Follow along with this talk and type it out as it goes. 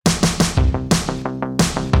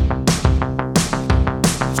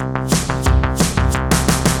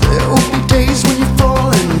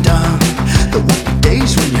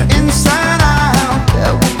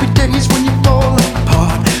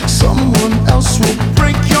else will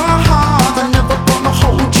break your heart. I'm never gonna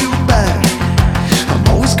hold you back. I'm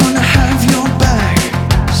always gonna have your back.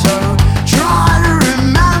 So try to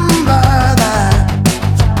remember that.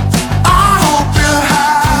 I hope you're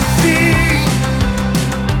happy.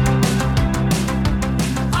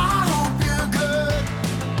 I hope you're good.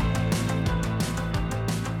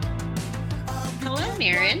 Hello,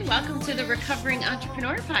 Maryn. Welcome to the Recovering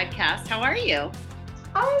Entrepreneur Podcast. How are you?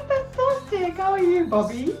 I'm fantastic. How are you,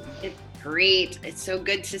 Bobby? It's great. It's so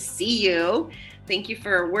good to see you. Thank you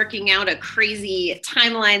for working out a crazy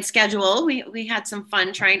timeline schedule. We had some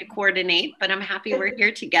fun trying to coordinate, but I'm happy we're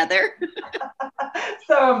here together.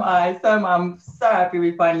 So am I. I'm so happy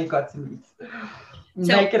we finally got to meet.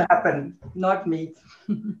 Make it happen, not meet.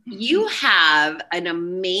 You have an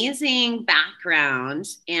amazing background,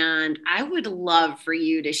 and I would love for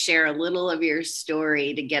you to share a little of your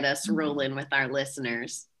story to get us rolling with our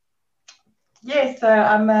listeners. Yes,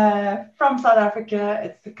 I'm from South Africa.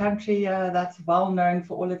 It's a country that's well known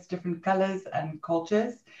for all its different colors and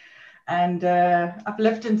cultures. And I've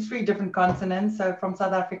lived in 3 different continents. So from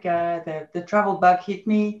South Africa, the travel bug hit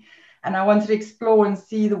me. And I wanted to explore and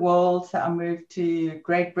see the world. So I moved to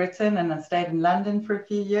Great Britain and I stayed in London for a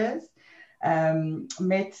few years.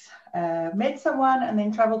 Met someone and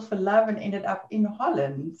then traveled for love and ended up in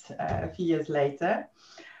Holland a few years later.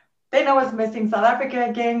 Then I was missing South Africa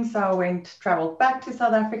again. So I traveled back to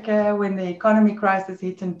South Africa when the economy crisis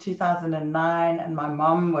hit in 2009. And my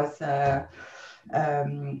mom was, I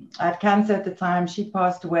had cancer at the time. She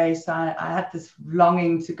passed away. So I had this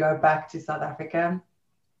longing to go back to South Africa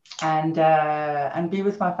and be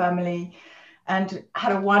with my family, and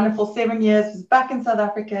had a wonderful 7 years. Was back in South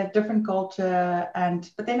Africa, different culture,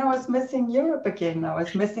 but then I was missing Europe again. I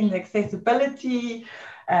was missing the accessibility,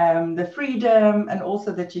 the freedom, and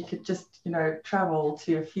also that you could just travel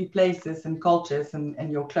to a few places and cultures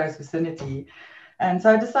in your close vicinity. And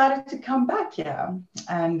so I decided to come back here.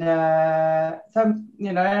 And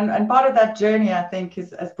and part of that journey, I think,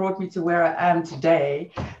 has brought me to where I am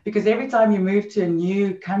today. Because every time you move to a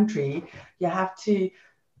new country, you have to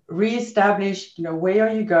reestablish, where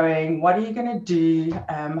are you going? What are you going to do?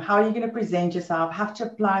 How are you going to present yourself? Have to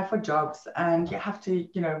apply for jobs, and you have to,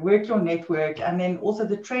 work your network. And then also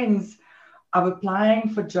the trends of applying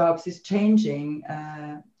for jobs is changing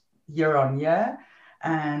year on year.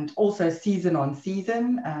 And also season on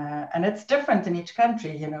season, and it's different in each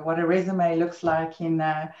country. What a resume looks like in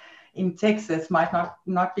Texas might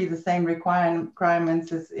not be the same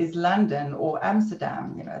requirements as London or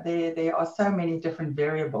Amsterdam. There are so many different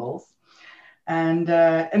variables, and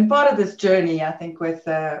part of this journey, I think, with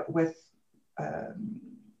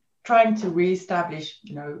trying to reestablish,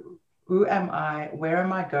 who am I, where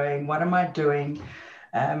am I going, what am I doing,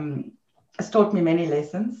 has taught me many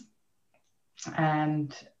lessons.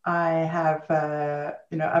 And I have,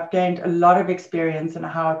 I've gained a lot of experience in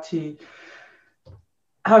how to,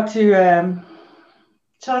 shall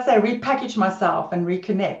I say, repackage myself and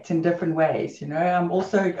reconnect in different ways. I'm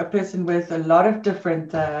also a person with a lot of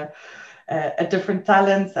different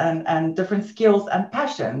talents and different skills and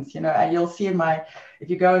passions. You'll see if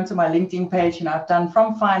you go into my LinkedIn page, I've done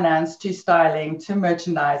from finance to styling to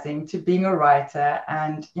merchandising to being a writer,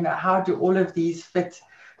 and how do all of these fit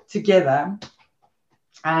together.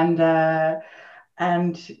 And now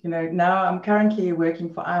I'm currently working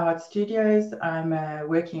for iHeart Studios. I'm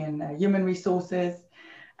working in human resources,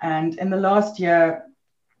 and in the last year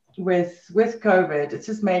with COVID, it's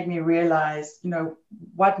just made me realize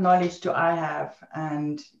what knowledge do I have,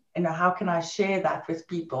 and how can I share that with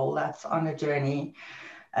people that's on a journey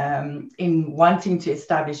in wanting to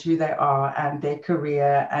establish who they are and their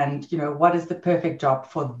career, and what is the perfect job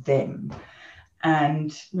for them.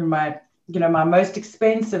 And my most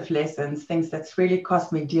expensive lessons, things that's really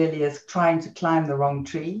cost me dearly, is trying to climb the wrong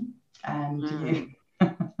tree, and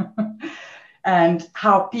and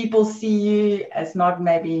how people see you as not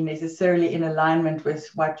maybe necessarily in alignment with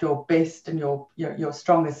what your best and your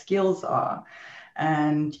strongest skills are.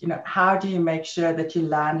 And how do you make sure that you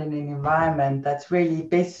land in an environment that's really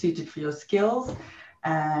best suited for your skills,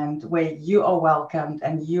 and where you are welcomed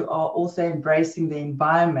and you are also embracing the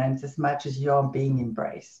environment as much as you are being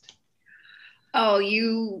embraced. Oh,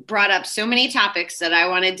 you brought up so many topics that I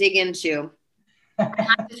want to dig into. I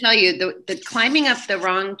have to tell you, the climbing up the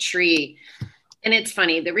wrong tree. And it's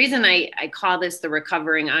funny, the reason I call this the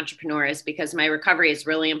recovering entrepreneur is because my recovery is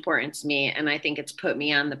really important to me. And I think it's put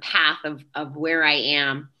me on the path of where I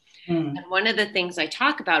am. And one of the things I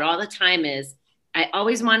talk about all the time is I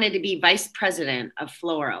always wanted to be vice president of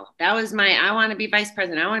Floral. That was I want to be vice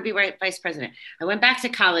president. I want to be vice president. I went back to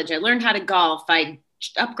college. I learned how to golf. I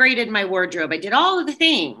upgraded my wardrobe. I did all of the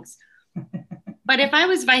things. But if I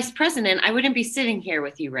was vice president, I wouldn't be sitting here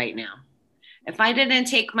with you right now. If I didn't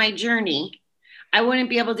take my journey, I wouldn't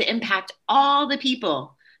be able to impact all the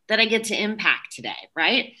people that I get to impact today,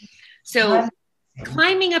 right? So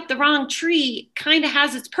climbing up the wrong tree kind of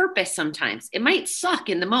has its purpose sometimes. It might suck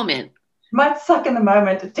in the moment. Might suck in the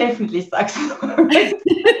moment. It definitely sucks in the moment.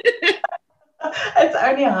 It's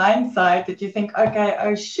only hindsight that you think, okay,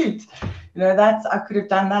 oh shoot, I could have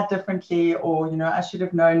done that differently, or I should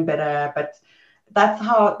have known better. But that's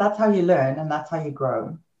how you learn, and that's how you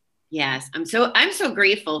grow. Yes, I'm so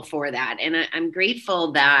grateful for that, and I'm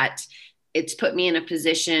grateful that it's put me in a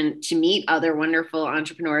position to meet other wonderful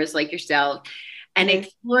entrepreneurs like yourself and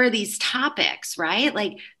explore these topics, right?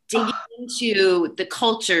 Like digging into the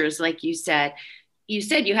cultures, like you said. You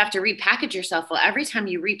said you have to repackage yourself. Well, every time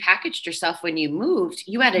you repackaged yourself when you moved,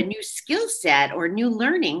 you had a new skill set or new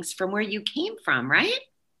learnings from where you came from, right?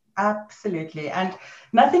 Absolutely. And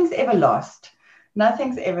nothing's ever lost.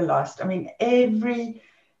 Nothing's ever lost. I mean,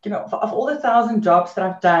 of all the 1,000 jobs that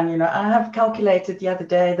I've done, I have calculated the other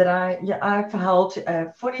day that I've held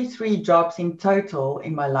 43 jobs in total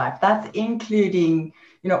in my life. That's including,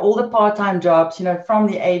 all the part-time jobs, from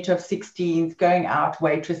the age of 16, going out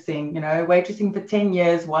waitressing for 10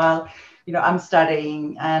 years while, I'm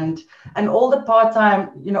studying, and all the part-time,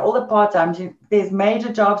 there's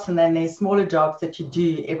major jobs and then there's smaller jobs that you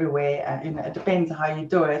do everywhere. It depends how you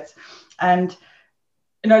do it. And,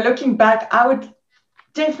 looking back, I would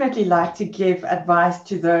definitely like to give advice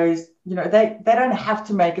to those, they don't have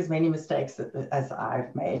to make as many mistakes as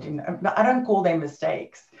I've made. I don't call them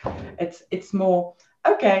mistakes. It's more,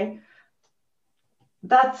 okay,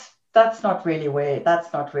 that's not really where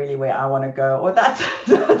I want to go, or that's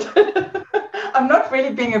I'm not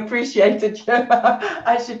really being appreciated.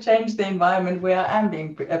 I should change the environment where I am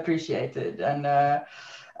being appreciated. And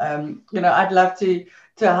I'd love to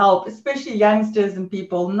help, especially youngsters and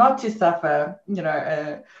people, not to suffer,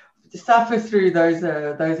 to suffer through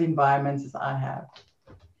those environments as I have.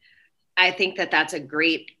 I think that's a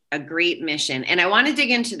great mission. And I want to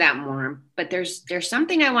dig into that more, but there's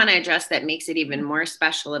something I want to address that makes it even more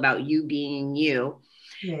special about you being you.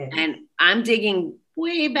 Yes. And I'm digging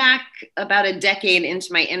way back about a decade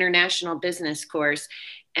into my international business course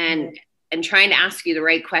and trying to ask you the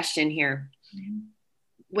right question here. Mm-hmm.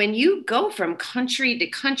 When you go from country to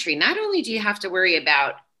country, not only do you have to worry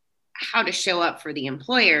about how to show up for the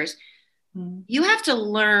employers, you have to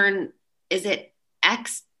learn, is it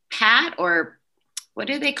expat, or what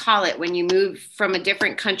do they call it when you move from a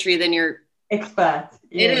different country than your expat?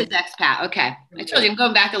 It is expat. Okay. I told you I'm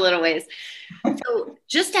going back a little ways. So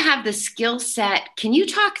just to have the skill set, can you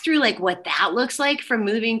talk through like what that looks like from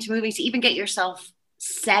moving to even get yourself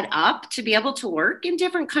set up to be able to work in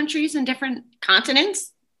different countries and different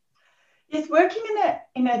continents? Yes, working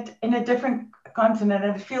in a different continent,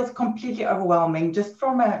 and it feels completely overwhelming just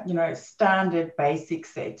from a standard basic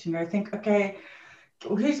set. Think, okay,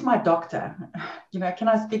 who's my doctor? Can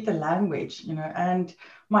I speak the language? And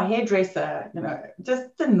my hairdresser.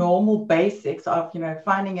 Just the normal basics of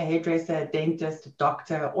finding a hairdresser, a dentist, a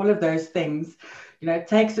doctor, all of those things. It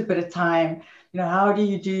takes a bit of time. How do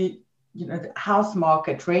you do? The house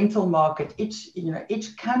market, rental market,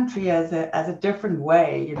 each country has a different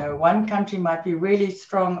way. One country might be really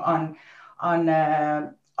strong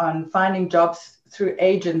on finding jobs through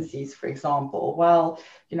agencies, for example. While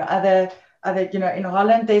other in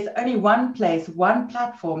Holland, there's only one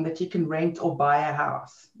platform that you can rent or buy a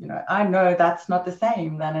house. I know that's not the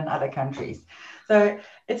same than in other countries. So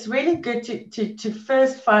it's really good to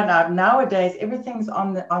first find out. Nowadays, everything's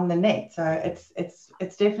on the net. So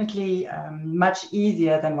it's definitely much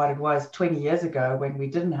easier than what it was 20 years ago when we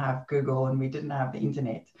didn't have Google and we didn't have the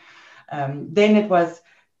internet. Then it was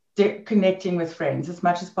connecting with friends as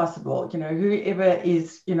much as possible, whoever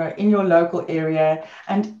is, in your local area,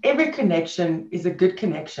 and every connection is a good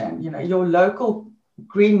connection. Your local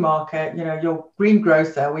green market, your green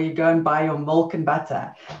grocer where you go and buy your milk and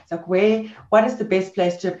butter. It's like, what is the best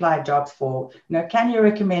place to apply jobs for? Can you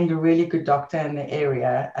recommend a really good doctor in the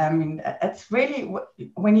area? I mean, it's really,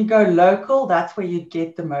 when you go local, that's where you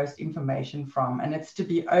get the most information from, and it's to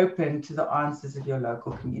be open to the answers of your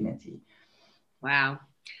local community. Wow.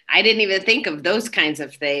 I didn't even think of those kinds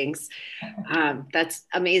of things. That's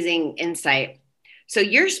amazing insight. So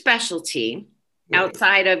your specialty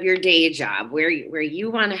outside of your day job, where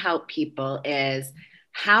you want to help people, is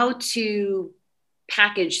how to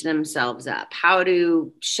package themselves up, how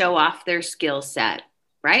to show off their skill set,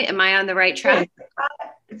 right? Am I on the right track?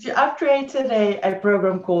 Yes. I've created a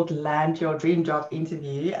program called Land Your Dream Job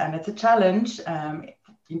Interview, and it's a challenge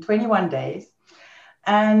in 21 days.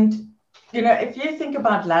 And if you think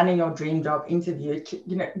about landing your dream job interview,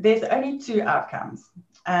 there's only two outcomes,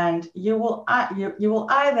 and you will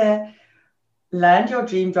either land your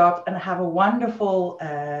dream job and have a wonderful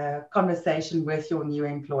conversation with your new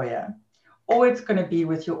employer, or it's going to be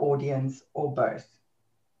with your audience, or both.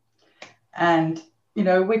 And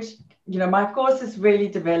my course is really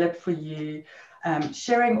developed for you,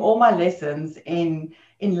 sharing all my lessons in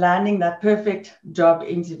landing that perfect job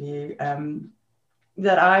interview,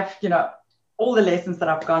 that I've all the lessons that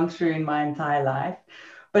I've gone through in my entire life.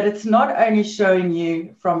 But it's not only showing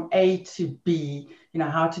you from A to B,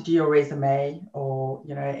 how to do your resume, or,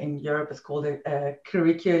 in Europe it's called a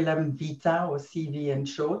curriculum vitae, or CV in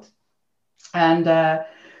short. And,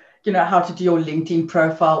 how to do your LinkedIn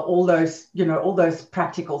profile, all those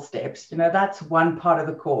practical steps. That's one part of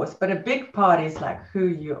the course. But a big part is like who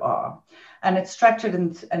you are. And it's structured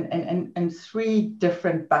in three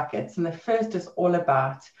different buckets. And the first is all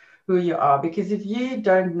about who you are, because if you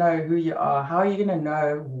don't know who you are, how are you going to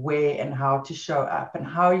know where and how to show up, and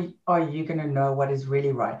how are you going to know what is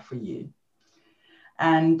really right for you?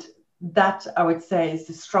 And that, I would say, is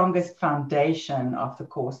the strongest foundation of the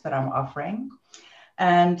course that I'm offering.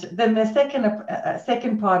 And then the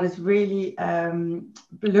second part is really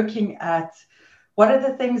looking at what are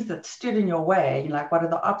the things that stood in your way, like what are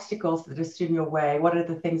the obstacles that are stood in your way, what are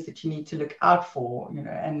the things that you need to look out for,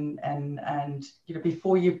 and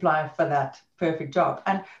before you apply for that perfect job.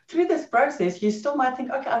 And through this process, you still might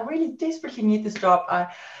think, okay, I really desperately need this job. How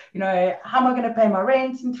am I going to pay my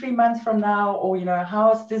rent in 3 months from now? Or,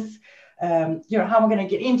 how is this, how am I going to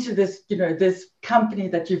get into this, this company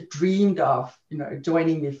that you've dreamed of,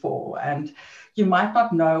 joining before? And you might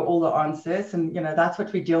not know all the answers. And, that's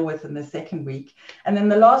what we deal with in the second week. And then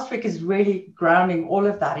the last week is really grounding all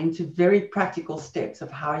of that into very practical steps of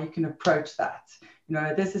how you can approach that.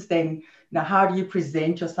 This is then, how do you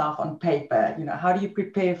present yourself on paper? How do you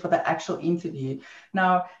prepare for the actual interview?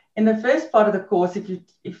 Now, in the first part of the course,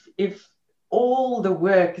 if all the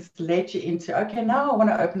work is led you into, okay, now I want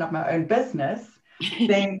to open up my own business,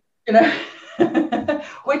 then,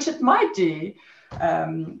 which it might do,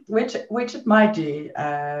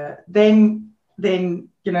 then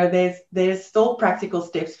there's still practical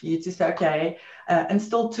steps for you to say, okay, and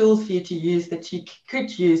still tools for you to use that you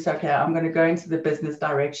could use. Okay, I'm going to go into the business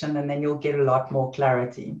direction, and then you'll get a lot more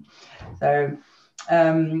clarity. So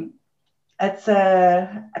it's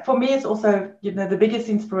for me, it's also, the biggest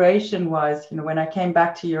inspiration was, when I came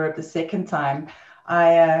back to Europe the second time,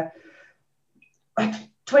 at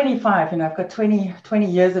 25, I've got 20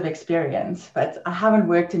 years of experience, but I haven't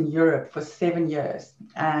worked in Europe for 7 years.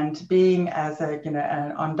 And being as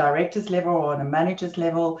on director's level or on a manager's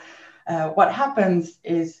level, what happens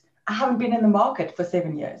is I haven't been in the market for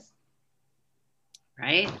 7 years.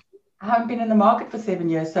 Right. I haven't been in the market for 7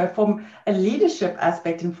 years. So from a leadership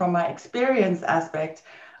aspect and from my experience aspect,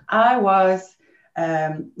 I was,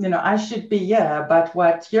 I should be here, but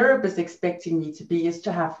what Europe is expecting me to be is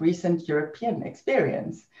to have recent European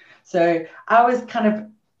experience. So I was kind of,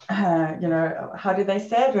 how do they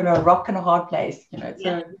say it? A rock and a hard place,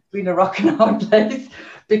 between a rock and a hard place,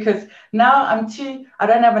 because now I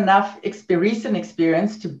don't have enough recent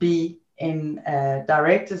experience to be in a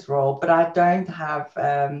director's role, but I don't have,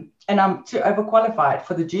 and I'm too overqualified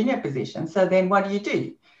for the junior position. So then what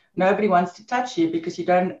do? Nobody wants to touch you because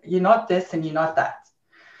you're not this and you're not that.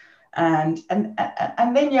 And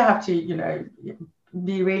then you have to,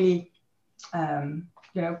 be really,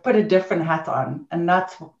 put a different hat on. And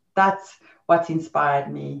that's what's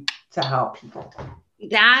inspired me to help people.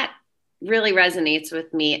 That really resonates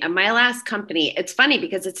with me. And my last company, it's funny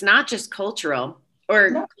because it's not just cultural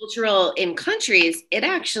or cultural in countries. It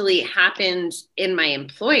actually happened in my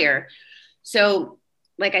employer. So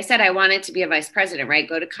like I said, I wanted to be a vice president, right?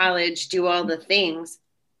 Go to college, do all the things.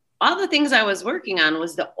 All the things I was working on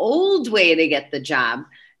was the old way to get the job.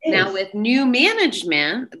 Yes. Now with new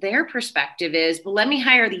management, their perspective is, well, let me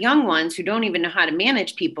hire the young ones who don't even know how to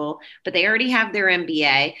manage people, but they already have their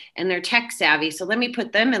MBA and they're tech savvy. So let me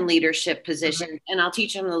put them in leadership positions and I'll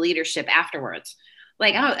teach them the leadership afterwards.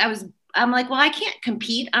 Like I'm like, well, I can't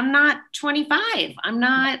compete. I'm not 25. I'm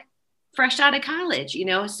not fresh out of college,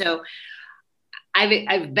 so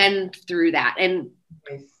I've been through that, and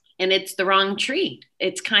it's the wrong tree.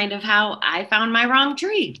 It's kind of how I found my wrong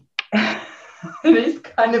tree. It is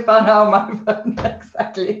kind of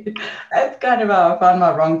exactly. That's kind of how I found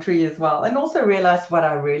my wrong tree as well, and also realized what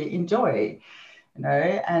I really enjoy,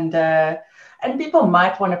 and people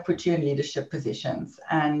might want to put you in leadership positions,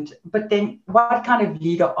 but then what kind of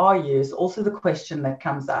leader are you is also the question that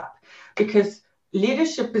comes up, because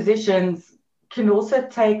leadership positions can also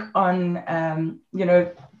take on,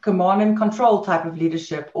 command and control type of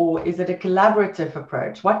leadership, or is it a collaborative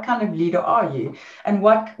approach? What kind of leader are you? And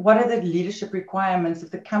what are the leadership requirements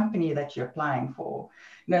of the company that you're applying for?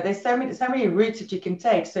 You know, there's so many routes that you can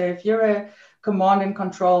take. So if you're a command and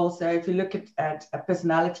control, so if you look at a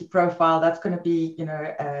personality profile, that's going to be, you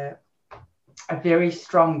know, a very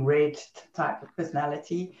strong red type of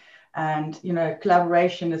personality. And, you know,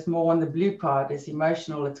 collaboration is more on the blue part, it's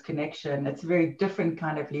emotional, it's connection. It's a very different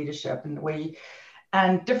kind of leadership,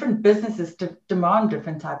 and different businesses demand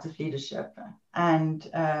different types of leadership. And,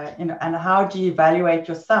 you know, and how do you evaluate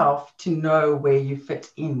yourself to know where you fit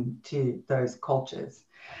into those cultures?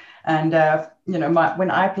 And, you know, when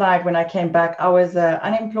I came back, I was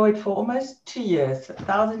unemployed for almost 2 years,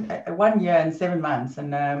 1 year and 7 months.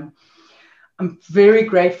 And I'm very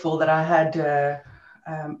grateful that I had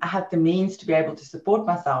the means to be able to support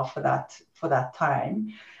myself for that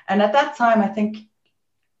time. And at that time, I think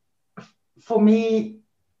for me,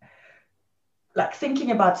 like thinking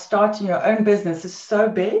about starting your own business is so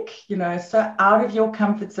big, you know, so out of your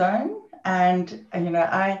comfort zone. And you know,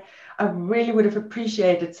 I really would have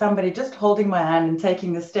appreciated somebody just holding my hand and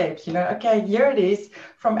taking the steps, you know, okay, here it is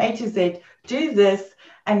from A to Z, do this,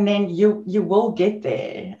 and then you will get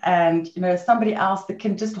there. And, you know, somebody else that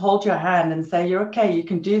can just hold your hand and say, you're okay, you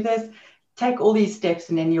can do this, take all these steps,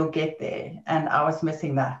 and then you'll get there. And I was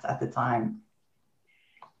missing that at the time.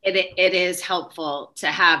 It is helpful to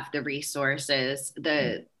have the resources.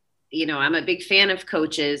 You know, I'm a big fan of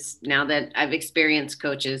coaches now that I've experienced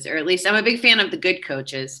coaches, or at least I'm a big fan of the good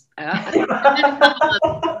coaches that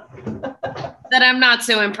I'm not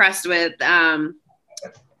so impressed with.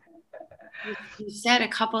 You said a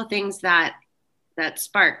couple of things that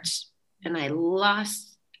sparked, and I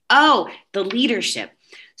lost. Oh, the leadership.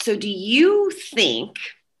 So do you think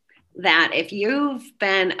that if you've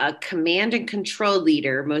been a command and control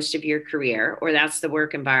leader most of your career, or that's the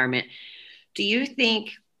work environment, do you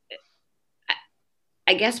think,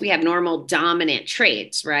 I guess we have normal dominant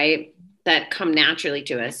traits, right, that come naturally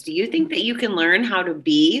to us. Do you think that you can learn how to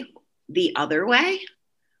be the other way?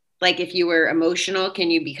 Like if you were emotional, can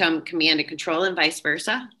you become command and control, and vice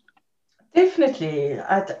versa? Definitely.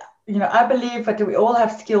 I believe that we all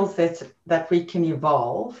have skill sets that we can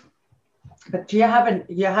evolve. But you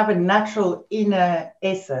have a natural inner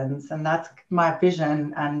essence, and that's my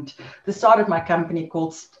vision and the start of my company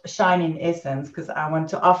called Shine in Essence, because I want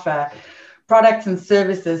to offer products and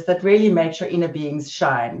services that really make your inner beings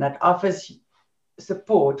shine, that offers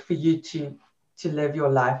support for you to live your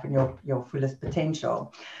life and your fullest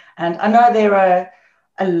potential. And I know there are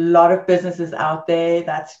a lot of businesses out there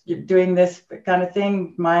that's doing this kind of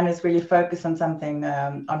thing. Mine is really focused on something,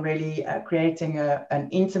 on really creating an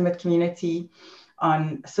intimate community,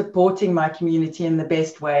 on supporting my community in the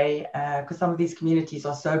best way, because some of these communities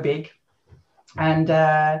are so big. And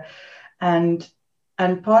part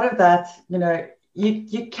of that, you know,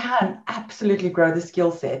 you can absolutely grow the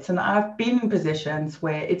skill sets. And I've been in positions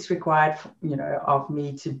where it's required, you know, of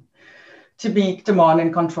me to be demand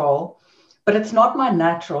and control. But it's not my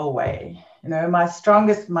natural way. You know, my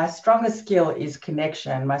strongest skill is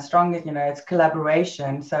connection. My strongest, you know, it's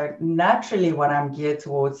collaboration. So naturally what I'm geared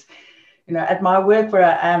towards, you know, at my work where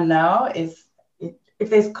I am now is if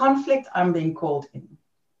there's conflict, I'm being called in.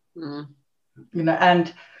 You know,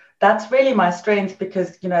 and that's really my strength,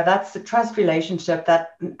 because, you know, that's the trust relationship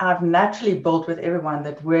that I've naturally built with everyone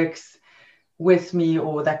that works with me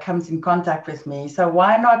or that comes in contact with me. So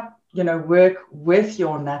why not, you know, work with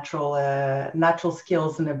your natural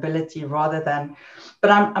skills and ability rather than,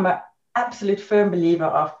 but I'm an absolute firm believer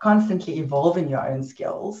of constantly evolving your own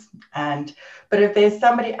skills. But if there's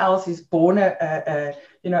somebody else who's born a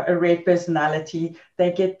red personality,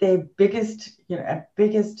 they get their biggest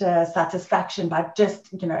satisfaction by just,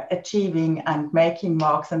 you know, achieving and making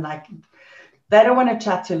marks, and like, they don't want to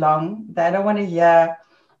chat too long. They don't want to hear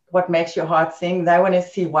what makes your heart sing. They want to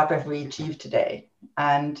see what have we achieved today.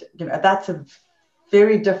 And, you know, that's a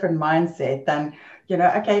very different mindset than, you know,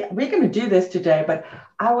 okay, we're going to do this today, but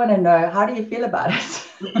I want to know, how do you feel about it?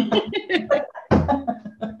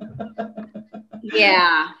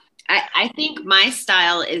 Yeah, I think my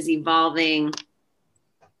style is evolving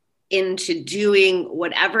into doing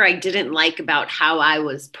whatever I didn't like about how I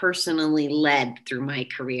was personally led through my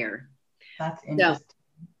career. That's interesting. So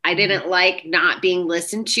I didn't like not being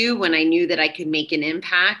listened to when I knew that I could make an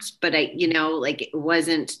impact, but it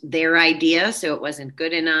wasn't their idea, so it wasn't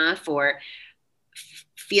good enough, or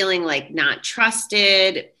feeling like not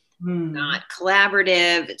trusted, not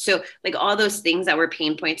collaborative. So like all those things that were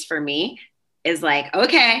pain points for me is like,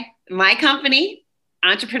 okay, my company,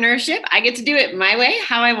 entrepreneurship, I get to do it my way,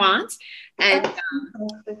 how I want. And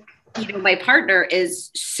my partner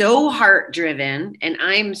is so heart driven and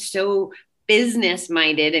I'm so business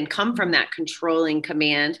minded and come from that controlling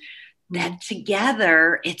command that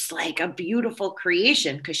together it's like a beautiful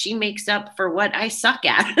creation because she makes up for what I suck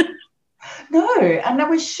at. No, and now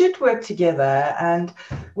we should work together. And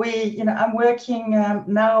I'm working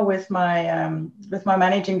now with my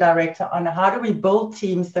managing director on how do we build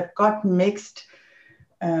teams that got mixed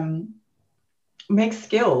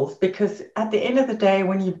skills, because at the end of the day,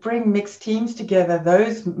 when you bring mixed teams together,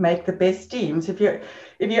 those make the best teams. If you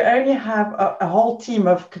only have a whole team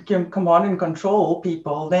of command and control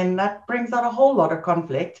people, then that brings out a whole lot of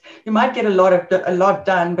conflict. You might get a lot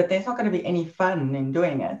done, but there's not going to be any fun in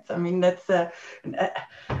doing it. I mean, it's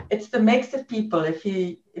the mix of people. If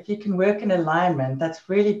you can work in alignment, that's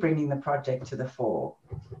really bringing the project to the fore.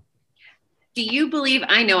 Do you believe,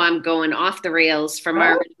 I know I'm going off the rails from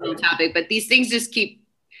our original topic, but these things just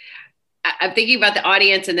I'm thinking about the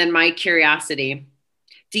audience and then my curiosity.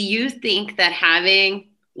 Do you think that having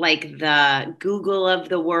like the Google of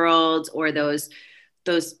the world or those,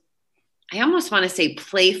 I almost want to say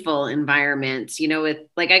playful environments, with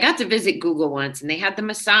like, I got to visit Google once and they had the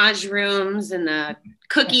massage rooms and the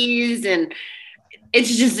cookies and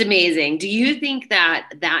it's just amazing. Do you think that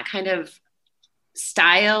kind of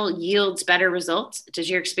style yields better results? Does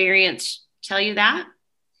your experience tell you that?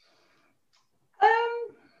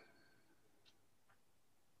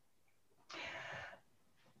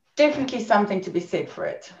 Definitely something to be said for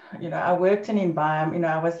it. I worked in environment,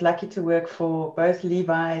 I was lucky to work for both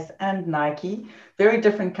Levi's and Nike, very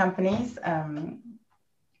different companies.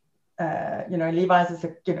 Levi's is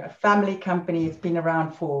a family company. It's been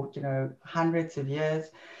around for hundreds of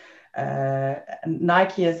years.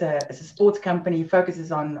 Nike is a sports company,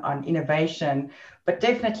 focuses on innovation, but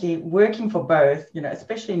definitely working for both,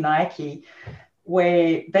 especially Nike,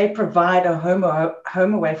 where they provide a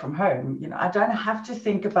home away from home. I don't have to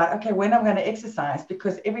think about, okay, when I'm going to exercise,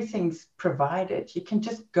 because everything's provided. You can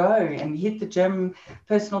just go and hit the gym,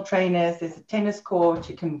 personal trainers, there's a tennis court,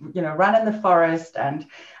 you can, run in the forest, and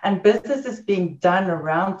business is being done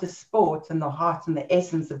around the sport and the heart and the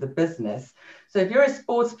essence of the business. So if you're a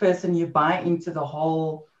sports person, you buy into the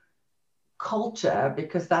whole culture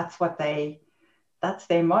because that's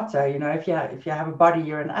their motto. If you have a body,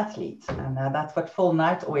 you're an athlete. And that's what Phil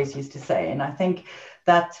Knight always used to say. And I think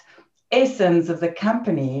that essence of the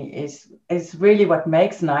company is really what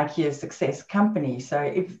makes Nike a success company. So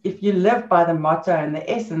if you live by the motto and the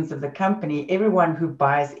essence of the company, everyone who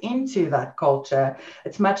buys into that culture,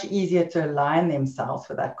 it's much easier to align themselves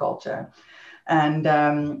with that culture. And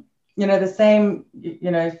the same,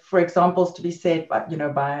 for examples to be said, about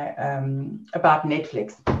about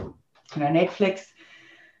Netflix. Netflix,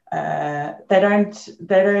 they don't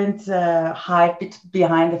hide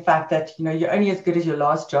behind the fact that you're only as good as your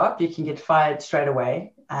last job. You can get fired straight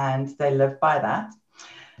away, and they live by that,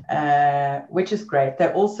 which is great. They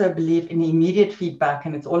also believe in immediate feedback,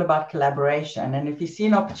 and it's all about collaboration. And if you see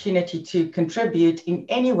an opportunity to contribute in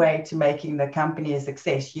any way to making the company a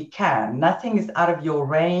success, you can. Nothing is out of your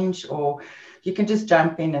range, or you can just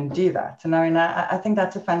jump in and do that. And I think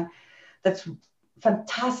that's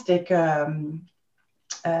fantastic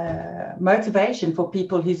motivation for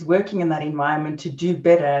people who's working in that environment to do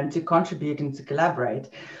better and to contribute and to collaborate.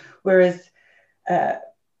 Whereas, and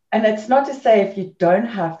it's not to say if you don't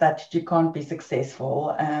have that, you can't be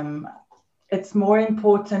successful. It's more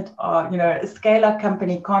important, a scale-up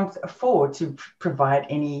company can't afford to provide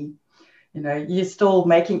any, you're still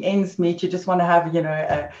making ends meet. You just want to have,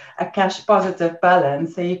 a cash positive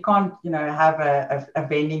balance. So you can't, have a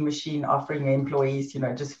vending machine offering employees,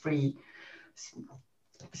 just free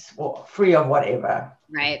of whatever.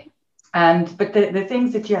 Right. But the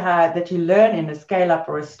things that you learn in a scale up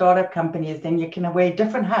or a startup company is then you can wear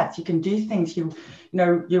different hats. You can do things, you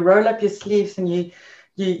roll up your sleeves and you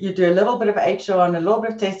do a little bit of HR and a little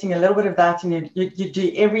bit of testing, a little bit of that, and you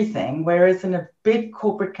do everything. Whereas in a big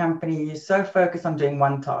corporate company, you're so focused on doing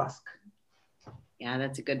one task. Yeah,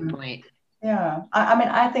 that's a good point. Yeah,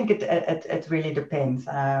 I think it really depends.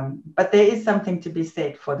 But there is something to be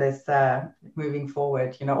said for this moving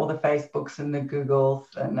forward. All the Facebooks and the Googles,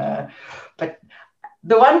 but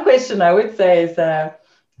the one question I would say is,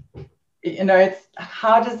 it's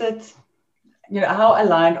how does it, how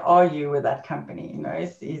aligned are you with that company?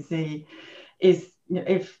 If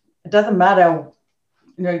it doesn't matter.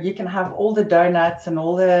 You can have all the donuts and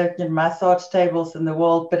all the massage tables in the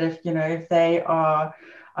world, but if they are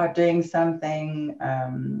doing something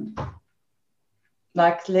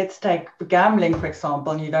like, let's take gambling, for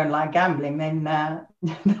example, and you don't like gambling, then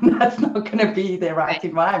that's not going to be the right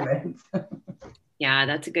environment. Yeah,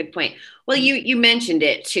 that's a good point. Well, you mentioned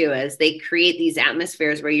it too, as they create these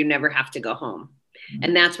atmospheres where you never have to go home.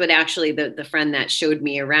 And that's what actually the friend that showed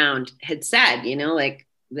me around had said, like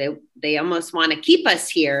they almost want to keep us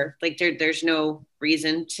here. Like there's no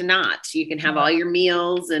reason to not. You can have all your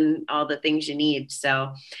meals and all the things you need.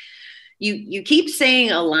 So you keep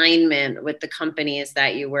saying alignment with the companies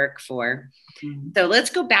that you work for. So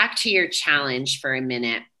let's go back to your challenge for a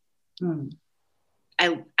minute.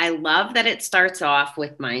 I love that it starts off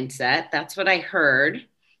with mindset. That's what I heard,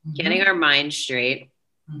 getting our mind straight.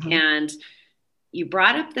 And you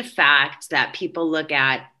brought up the fact that people look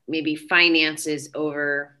at maybe finances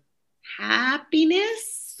over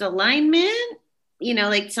happiness, alignment,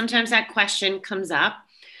 like sometimes that question comes up.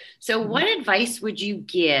 So what advice would you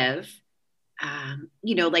give,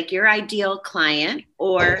 like your ideal client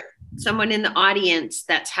or someone in the audience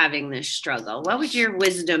that's having this struggle? What would your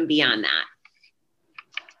wisdom be on that?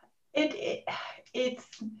 It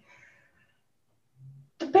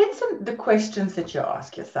depends on the questions that you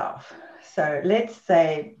ask yourself. So let's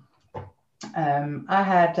say I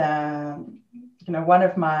had, one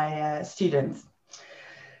of my students,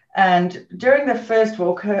 and during the first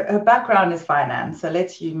walk, her background is finance. So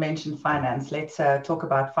you mentioned finance. Let's talk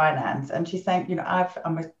about finance. And she's saying,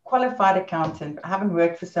 I'm a qualified accountant. I haven't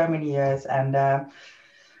worked for so many years, and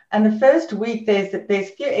the first week there's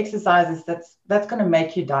few exercises that's going to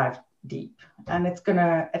make you dive deep, and it's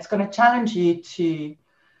gonna challenge you to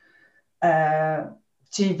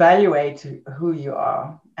evaluate who you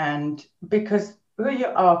are, and because who you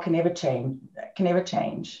are can never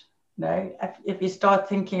change. If you start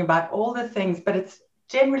thinking about all the things, but it's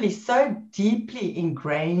generally so deeply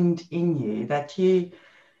ingrained in you that you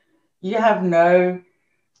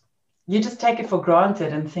just take it for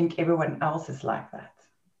granted and think everyone else is like that.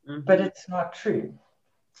 But it's not true.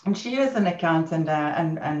 And she is an accountant,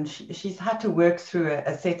 and she's had to work through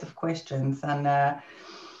a set of questions, and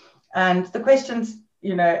the questions,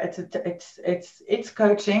 it's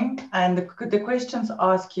coaching, and the questions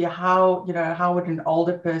ask you how would an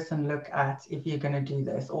older person look at if you're going to do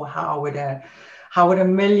this, or how would a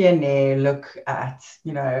millionaire look at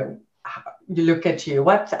look at you?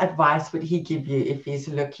 What advice would he give you if he's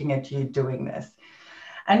looking at you doing this?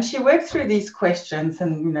 And she worked through these questions,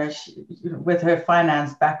 and with her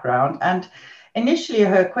finance background. And initially,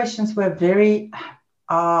 her questions were very,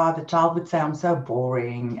 the child would say, "I'm so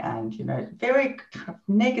boring," and very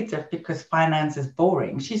negative, because finance is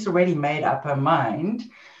boring. She's already made up her mind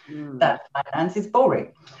that finance is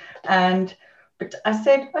boring. But I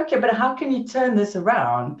said, okay, but how can you turn this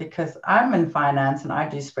around? Because I'm in finance and I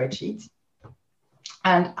do spreadsheets.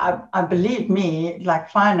 And I believe me, like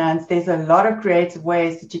finance, there's a lot of creative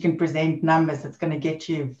ways that you can present numbers that's going to get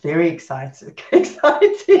you very excited.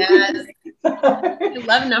 Yes. I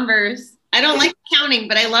love numbers. I don't like counting,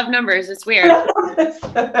 but I love numbers. It's weird.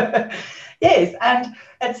 Yes. And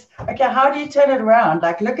it's, okay, how do you turn it around?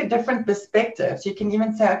 Like, look at different perspectives. You can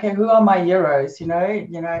even say, okay, who are my heroes?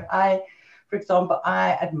 For example,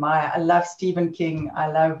 I love Stephen King. I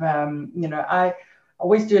love, I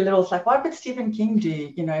always do a little, it's like, what would Stephen King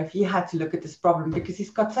do, if he had to look at this problem? Because he's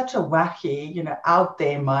got such a wacky, out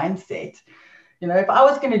there mindset. If I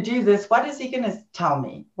was going to do this, what is he going to tell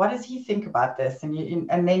me? What does he think about this?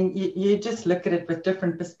 And then you just look at it with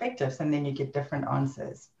different perspectives, and then you get different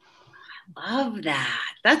answers. I love that.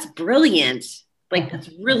 That's brilliant. Like, that's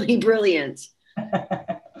really brilliant.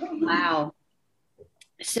 Wow.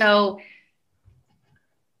 So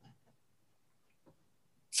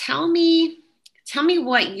tell me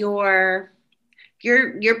what you're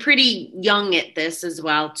pretty young at this as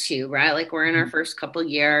well too, right? Like, we're in our first couple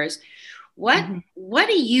years. What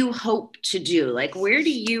do you hope to do? Like, where do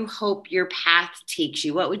you hope your path takes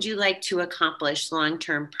you? What would you like to accomplish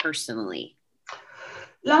long-term personally?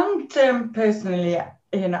 Long-term personally,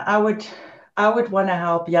 I would want to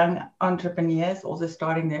help young entrepreneurs also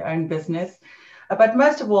starting their own business. But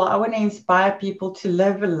most of all, I want to inspire people to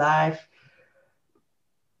live a life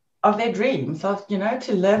of their dreams,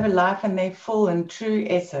 to live a life in their full and true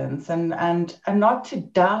essence, and not to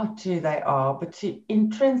doubt who they are, but to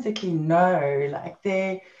intrinsically know, like,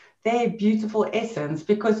 their beautiful essence,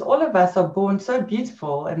 because all of us are born so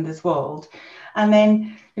beautiful in this world. And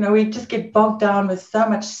then, we just get bogged down with so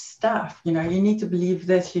much stuff. You need to believe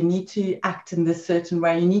this, you need to act in this certain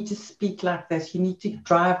way, you need to speak like this, you need to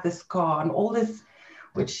drive this car, and all this,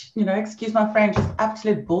 which, excuse my French, is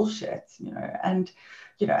absolute bullshit, and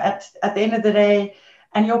at the end of the day,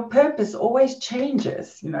 and your purpose always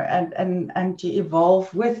changes, and you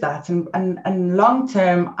evolve with that. And long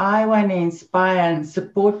term, I want to inspire and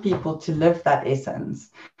support people to live that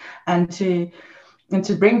essence, and to and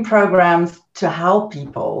to bring programs to help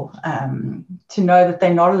people to know that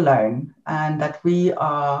they're not alone and that we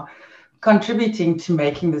are contributing to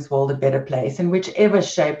making this world a better place in whichever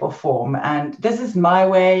shape or form. And this is my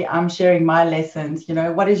way. I'm sharing my lessons. You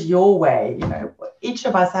know, what is your way? You know, each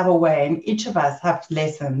of us have a way, and each of us have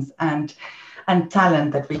lessons and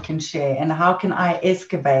talent that we can share. And how can I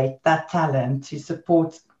excavate that talent to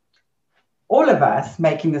support all of us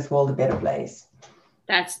making this world a better place?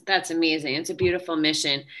 That's amazing. It's a beautiful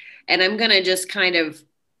mission. And I'm going to just kind of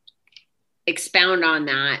expound on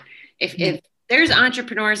that. If there's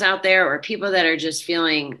entrepreneurs out there or people that are just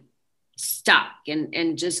feeling stuck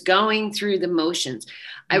and just going through the motions.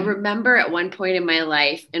 I remember at one point in my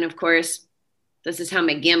life, and of course, this is how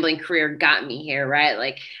my gambling career got me here, right?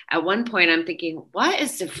 Like at one point I'm thinking, what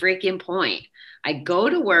is the freaking point? I go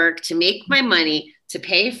to work to make my money, to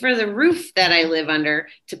pay for the roof that I live under,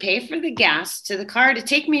 to pay for the gas, to the car, to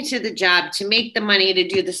take me to the job, to make the money, to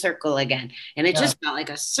do the circle again. And it just felt like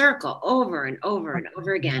a circle over and over and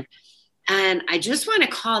over again. And I just want to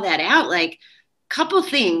call that out, like a couple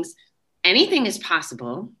things. Anything is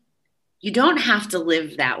possible. You don't have to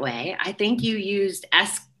live that way. I think you used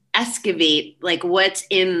excavate, like what's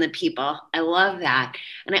in the people. I love that.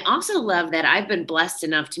 And I also love that I've been blessed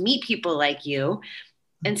enough to meet people like you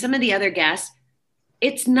and some of the other guests.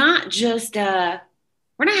 It's not just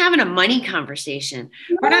we're not having a money conversation.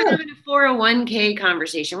 We're not having a 401k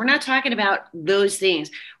conversation. We're not talking about those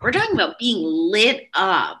things. We're talking about being lit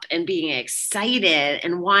up and being excited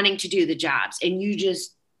and wanting to do the jobs. And you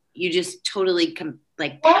just totally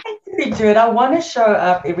I want to do it. I want to show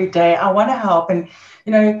up every day. I want to help. And,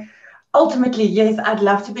 you know, ultimately, yes, I'd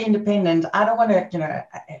love to be independent. I don't want to, you know,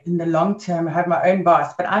 in the long term, have my own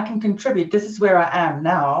boss, but I can contribute. This is where I am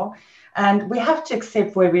now. And we have to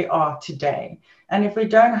accept where we are today. And if we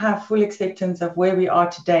don't have full acceptance of where we are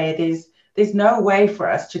today, there's no way for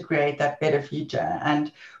us to create that better future.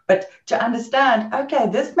 But to understand, okay,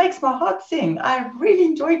 this makes my heart sing. I really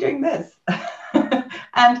enjoy doing this.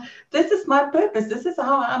 And this is my purpose. This is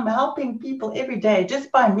how I'm helping people every day,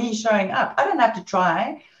 just by me showing up. I don't have to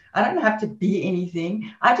try. I don't have to be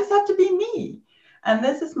anything. I just have to be me. And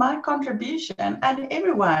this is my contribution. And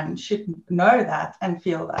everyone should know that and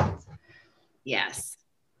feel that. Yes.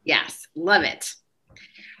 Love it.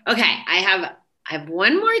 Okay. I have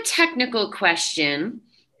one more technical question.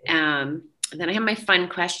 Then I have my fun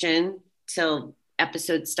question till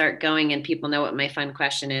episodes start going and people know what my fun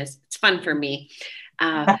question is. It's fun for me.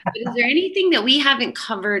 But is there anything that we haven't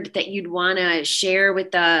covered that you'd want to share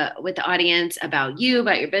with the audience about you,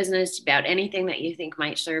 about your business, about anything that you think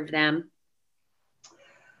might serve them?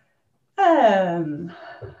 It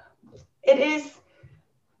is,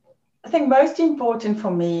 I think most important for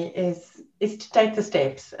me is to take the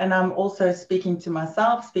steps. And I'm also speaking to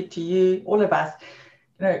myself, speak to you, all of us.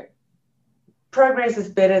 You know, progress is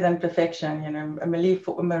better than perfection. You know, Marie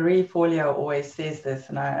Forleo always says this,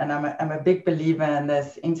 and I'm a big believer in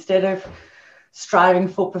this. Instead of striving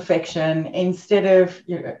for perfection, instead of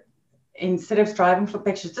striving for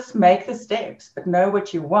perfection, just make the steps, but know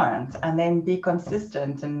what you want, and then be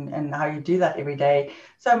consistent and how you do that every day.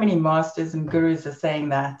 So many masters and gurus are saying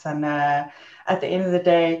that, and at the end of the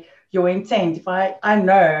day, your intent. If I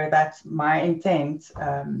know that's my intent.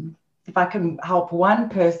 If I can help one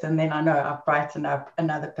person, then I know I've brightened up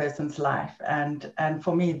another person's life. And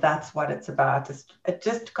for me, that's what it's about. Is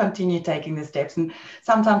just continue taking the steps. And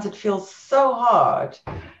sometimes it feels so hard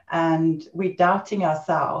and we're doubting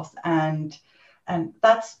ourselves. And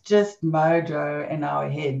that's just mojo in our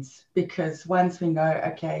heads, because once we know,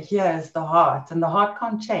 okay, here's the heart, and the heart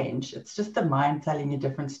can't change. It's just the mind telling you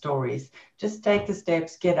different stories. Just take the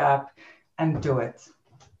steps, get up and do it.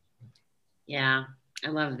 Yeah. I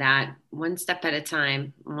love that. One step at a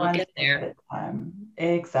time. We'll get there. At a time.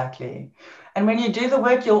 Exactly. And when you do the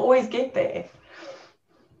work, you'll always get there.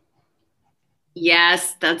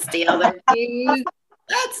 Yes, that's the other piece.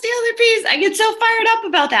 That's the other piece. I get so fired up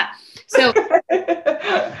about that. So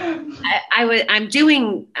I'm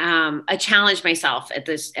doing a challenge myself at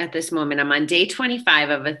this moment. I'm on day 25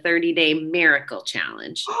 of a 30-day miracle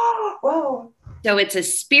challenge. Whoa. So it's a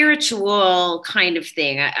spiritual kind of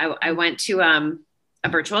thing. I went to a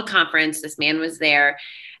virtual conference. This man was there,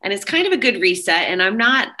 and it's kind of a good reset. And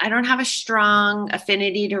I don't have a strong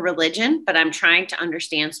affinity to religion, but I'm trying to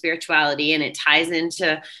understand spirituality, and it ties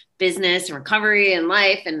into business and recovery and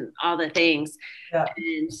life and all the things. Yeah.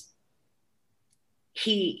 And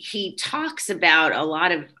he talks about a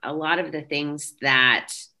lot of the things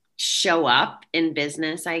that show up in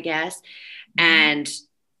business, I guess, and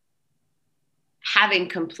having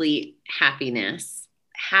complete happiness,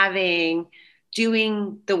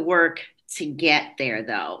 doing the work to get there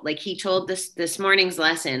though. Like he told this morning's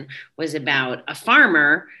lesson was about a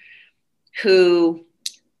farmer who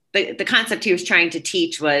the concept he was trying to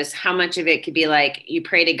teach was how much of it could be like you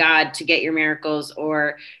pray to God to get your miracles,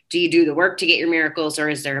 or do you do the work to get your miracles, or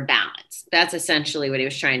is there a balance? That's essentially what he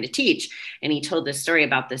was trying to teach. And he told this story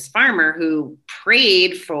about this farmer who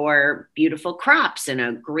prayed for beautiful crops and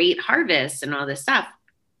a great harvest and all this stuff,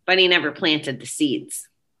 but he never planted the seeds.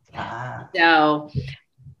 So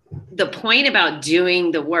the point about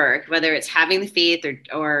doing the work, whether it's having the faith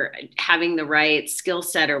or having the right skill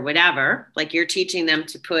set or whatever, like you're teaching them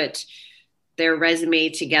to put their resume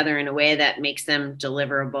together in a way that makes them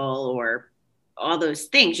deliverable or all those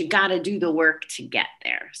things, you got to do the work to get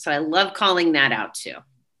there. So I love calling that out too.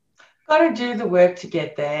 Got to do the work to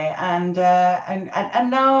get there. And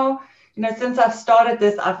now, you know, since I've started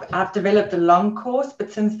this, I've developed a long course,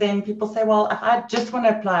 but since then people say, well, if I just want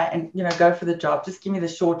to apply and, you know, go for the job, just give me the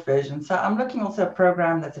short version. So I'm looking also at a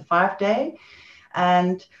program that's a 5-day,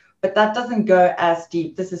 but that doesn't go as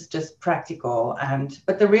deep. This is just practical.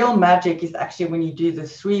 But the real magic is actually when you do the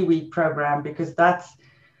 3-week program, because that's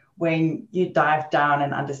when you dive down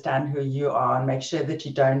and understand who you are and make sure that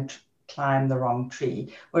you don't climb the wrong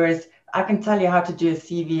tree. Whereas I can tell you how to do a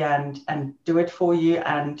CV and do it for you,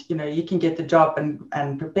 and you know you can get the job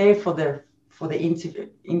and prepare for the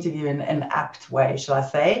interview in an apt way, shall I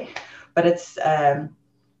say? But it's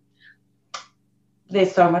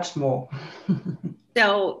there's so much more.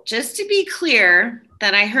 So just to be clear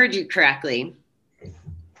that I heard you correctly,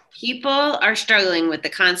 people are struggling with the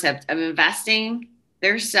concept of investing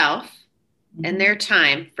their self and their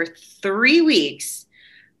time for 3 weeks,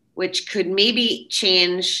 which could maybe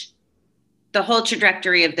change the whole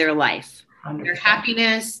trajectory of their life, 100%. Their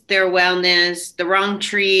happiness, their wellness, the wrong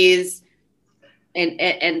trees,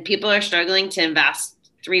 and people are struggling to invest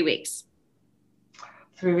 3 weeks.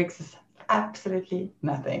 3 weeks is absolutely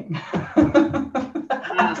nothing.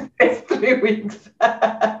 It's 3 weeks.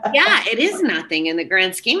 Yeah, it is nothing in the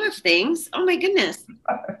grand scheme of things. Oh my goodness.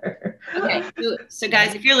 Okay, so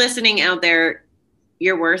guys, if you're listening out there,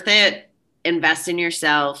 you're worth it. Invest in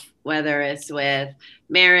yourself, whether it's with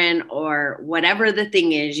Maryn or whatever the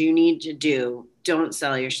thing is you need to do. Don't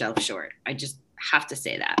sell yourself short. I just have to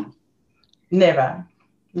say that. Never.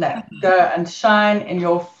 No. Go and shine in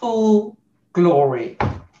your full glory.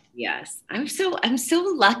 Yes. I'm so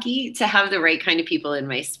lucky to have the right kind of people in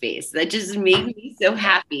my space. That just make me so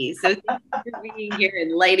happy. So thank you for being here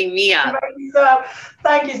and lighting me up.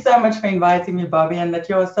 Thank you so much for inviting me, Bobby, and that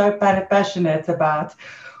you're so passionate about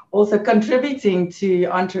also contributing to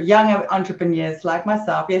young entrepreneurs like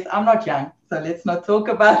myself. Yes, I'm not young, so let's not talk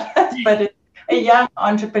about that, but a young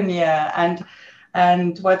entrepreneur.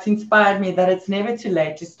 And what's inspired me that it's never too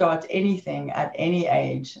late to start anything at any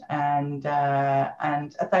age. And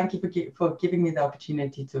thank you for giving me the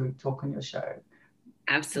opportunity to talk on your show.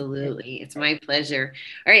 Absolutely. It's my pleasure.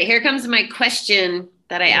 All right, here comes my question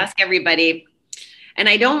that I ask everybody. And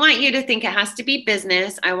I don't want you to think it has to be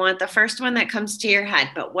business. I want the first one that comes to your head.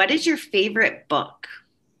 But what is your favorite book?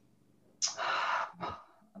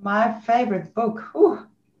 My favorite book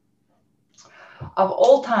of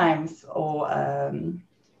all times, or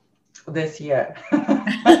this year.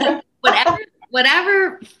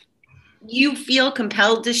 whatever you feel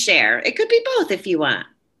compelled to share. It could be both if you want.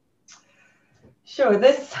 Sure.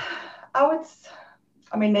 There are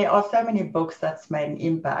so many books that's made an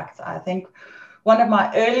impact. I think one of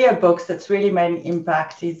my earlier books that's really made an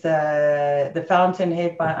impact is The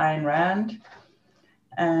Fountainhead by Ayn Rand.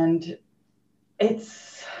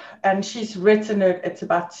 And she's written it. It's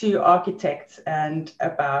about 2 architects and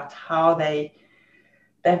about how they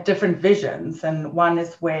have different visions. And one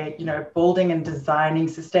is where, you know, building and designing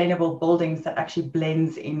sustainable buildings that actually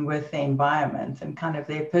blends in with the environment, and kind of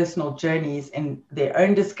their personal journeys in their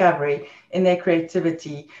own discovery, in their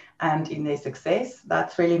creativity, and in their success.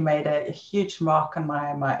 That's really made a huge mark on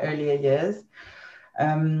my earlier years.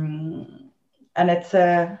 And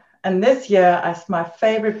this year, my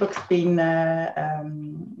favorite book's been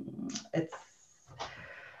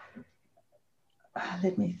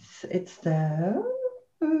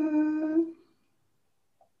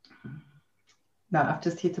I've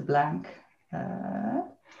just hit a blank.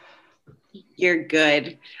 You're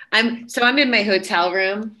good. I'm in my hotel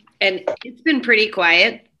room, and it's been pretty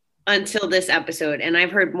quiet until this episode. And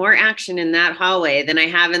I've heard more action in that hallway than I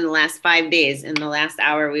have in the last 5 days in the last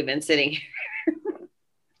hour we've been sitting here.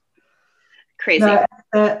 Crazy. No,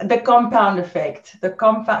 the compound effect,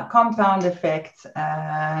 compound effect.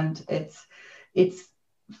 And it's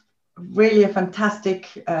really a fantastic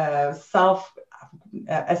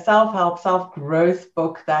self-help, self-growth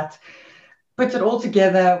book that Puts it all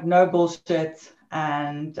together, no bullshit,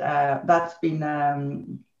 and that's been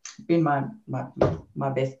my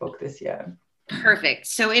best book this year. Perfect.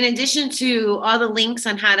 So in addition to all the links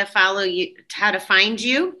on how to follow you, how to find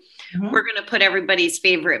you, we're going to put everybody's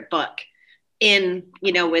favorite book in,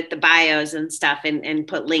 with the bios and stuff, and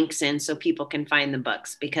put links in so people can find the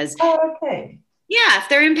books, because okay. Yeah, if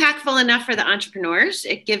they're impactful enough for the entrepreneurs,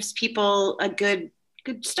 it gives people a good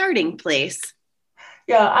starting place.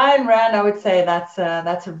 Yeah, Ayn Rand, I would say that's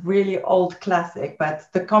a really old classic,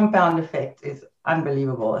 but the compound effect is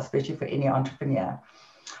unbelievable, especially for any entrepreneur.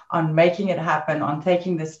 On making it happen, on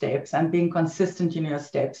taking the steps and being consistent in your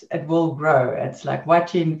steps, it will grow. It's like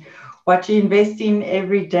what you invest in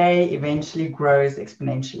every day eventually grows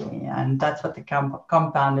exponentially. And that's what the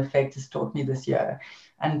compound effect has taught me this year.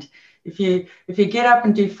 And if you get up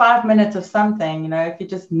and do 5 minutes of something, if you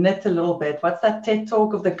just knit a little bit, what's that TED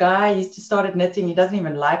talk of the guy? He used to started knitting. He doesn't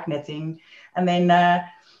even like knitting. And then,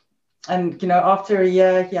 after a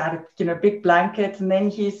year, he had a big blanket, and then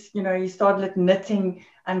he started knitting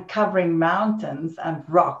and covering mountains and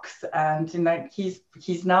rocks. And,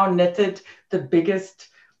 he's now knitted the biggest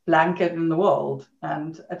blanket in the world.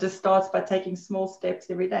 And it just starts by taking small steps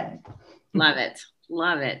every day. Love it.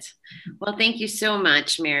 Love it. Well, thank you so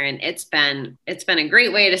much, Maryn. It's been a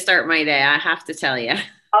great way to start my day, I have to tell you.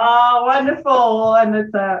 Oh, wonderful. And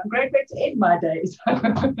it's a great way to end my days.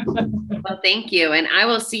 Well, thank you. And I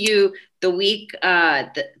will see you the week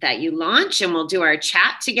that you launch, and we'll do our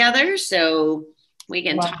chat together so we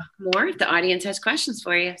can talk more if the audience has questions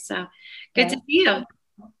for you. So good to see you.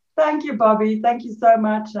 Thank you, Bobby. Thank you so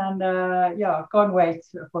much. And can't wait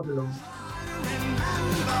for the launch.